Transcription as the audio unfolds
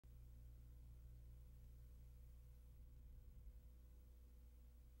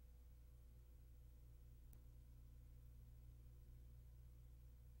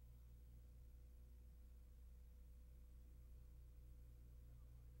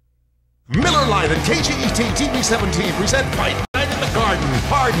Miller Lite and KGET TV17 present Fight Night in the Garden.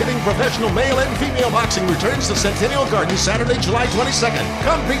 Hard-hitting professional male and female boxing returns to Centennial Garden Saturday, July 22nd.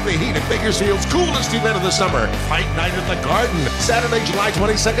 Come beat the heat at Bakersfield's coolest event of the summer, Fight Night at the Garden. Saturday, July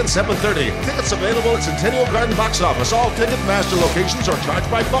 22nd, 7:30. Tickets available at Centennial Garden box office. All Ticketmaster locations are charged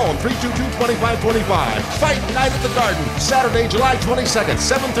by phone, 322-2525. Fight Night at the Garden, Saturday, July 22nd,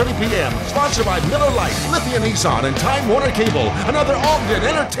 7:30 p.m. Sponsored by Miller Lite, Lithia Nissan, and Time Warner Cable. Another Ogden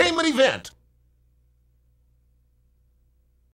entertainment event.